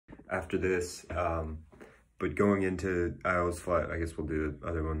after this. But going into Isles Flyers, I guess we'll do the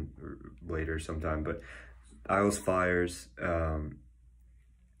other one later sometime. But Isles Flyers,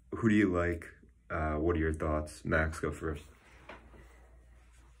 who do you like? What are your thoughts? Max, go first.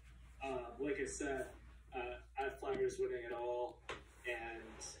 Like I said, I have Flyers winning it all, and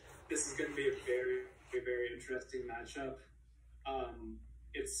this is going to be a very interesting matchup. I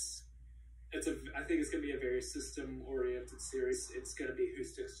think it's going to be a very system-oriented series. It's going to be who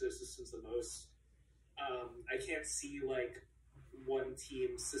sticks to their systems the most. I can't see like one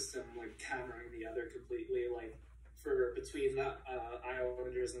team system like countering the other completely. Like between the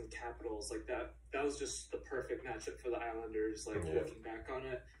Islanders and the Capitals, like that was just the perfect matchup for the Islanders. Like looking back on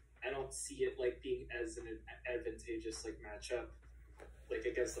it, I don't see it like being as an advantageous like matchup like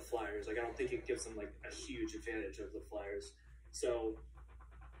against the Flyers. Like I don't think it gives them like a huge advantage of the Flyers. So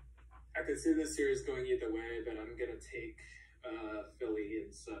I could see this series going either way, but I'm gonna take Philly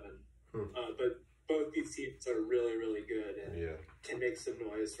in 7. But both these teams are really good and can make some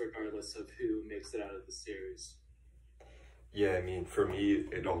noise regardless of who makes it out of the series. Yeah, I mean, for me,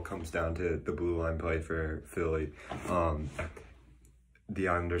 it all comes down to the blue line play for Philly. The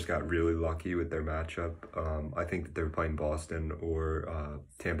Islanders got really lucky with their matchup. I think that they were playing Boston or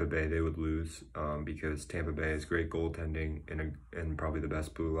Tampa Bay, they would lose because Tampa Bay has great goaltending and probably the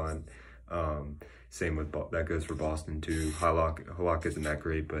best blue line. Same with that goes for Boston too. Halak isn't that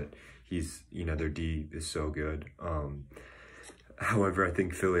great, but he's, their D is so good. However, I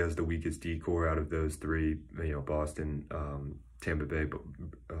think Philly has the weakest D core out of those three. Boston, Tampa Bay,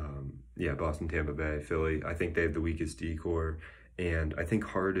 Boston, Tampa Bay, Philly. I think they have the weakest D core. And I think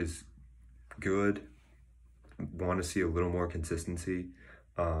Hart is good. Want to see a little more consistency,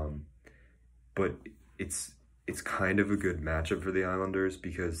 but it's kind of a good matchup for the Islanders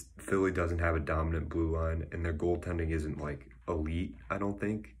because Philly doesn't have a dominant blue line and their goaltending isn't like elite. I don't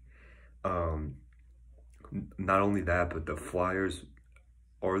think. Not only that, but the Flyers,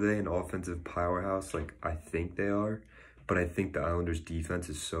 are they an offensive powerhouse? Like I think they are, but I think the Islanders' defense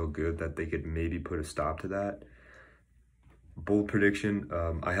is so good that they could maybe put a stop to that. Bold prediction,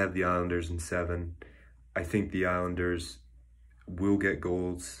 I have the Islanders in 7. I think the Islanders will get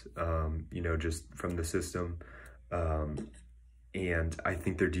goals, just from the system. And I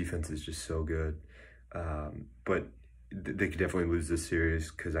think their defense is just so good. But they could definitely lose this series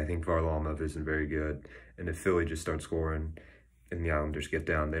because I think Varlamov isn't very good. And if Philly just starts scoring and the Islanders get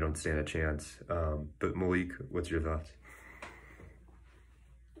down, they don't stand a chance. But Malik, what's your thoughts?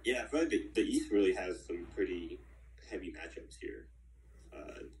 Yeah, I feel like the East really has some pretty heavy matchups here.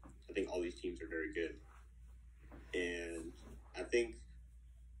 I think all these teams are very good, and I think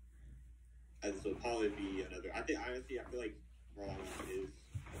this will probably be another. I feel like Varlamov is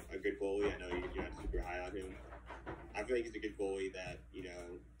a good goalie. I know you're not super high on him. I feel like he's a good goalie that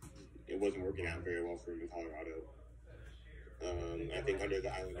it wasn't working out very well for him in Colorado. I think under the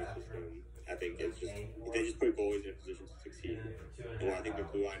Islanders system, I think they just put goalies in a position to succeed. And while I think their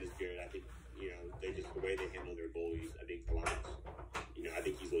blue line is good, I think the way they handle their goalies, I think I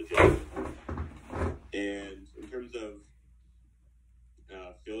think he's legit. And in terms of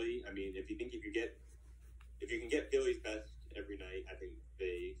Philly, I mean, if you can get Philly's best every night, I think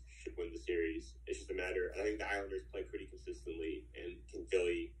they should win the series. It's just a matter. I think the Islanders play pretty consistently, and can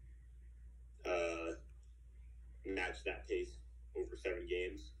Philly match that pace over 7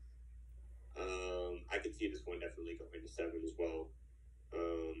 games? I could see this one definitely going to 7 as well.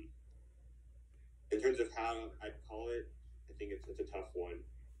 In terms of how I'd call it, I think it's a tough one.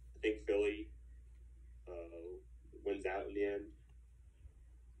 I think Philly wins out in the end,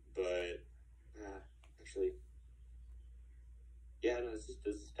 but actually, this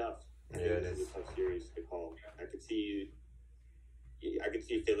is tough. This is a tough series to call. I could see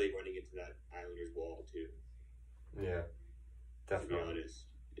Philly running into that Islanders wall too. Yeah, definitely. To be honest,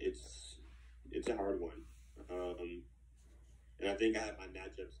 it's a hard one. And I think I had my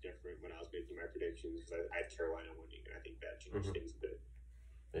matchups different when I was making my predictions because I had Carolina winning, and I think that changed things a bit.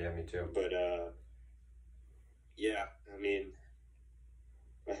 Yeah, me too. But, I mean,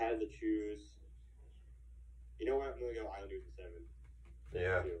 if I had to choose, you know what? I'm going to go Islanders in 7.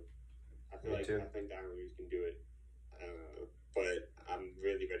 Yeah. I think the Islanders can do it. But I'm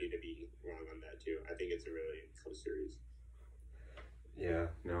really ready to be wrong on that, too. I think it's a really close series.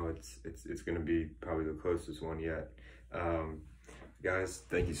 Yeah, no, it's going to be probably the closest one yet. Guys,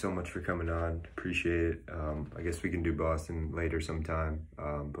 thank you so much for coming on. Appreciate it. I guess we can do Boston later sometime,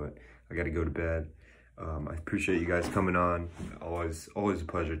 but I got to go to bed. I appreciate you guys coming on. Always a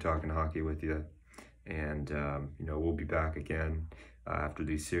pleasure talking hockey with you. And, we'll be back again after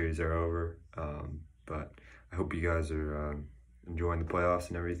these series are over. But I hope you guys are enjoying the playoffs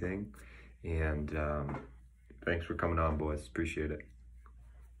and everything. And thanks for coming on, boys. Appreciate it.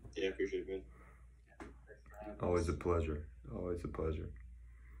 Yeah, appreciate it, man. Always a pleasure. Always a pleasure.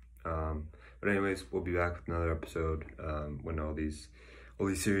 But anyways, we'll be back with another episode when all these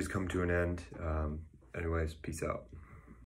series come to an end. Anyways, peace out.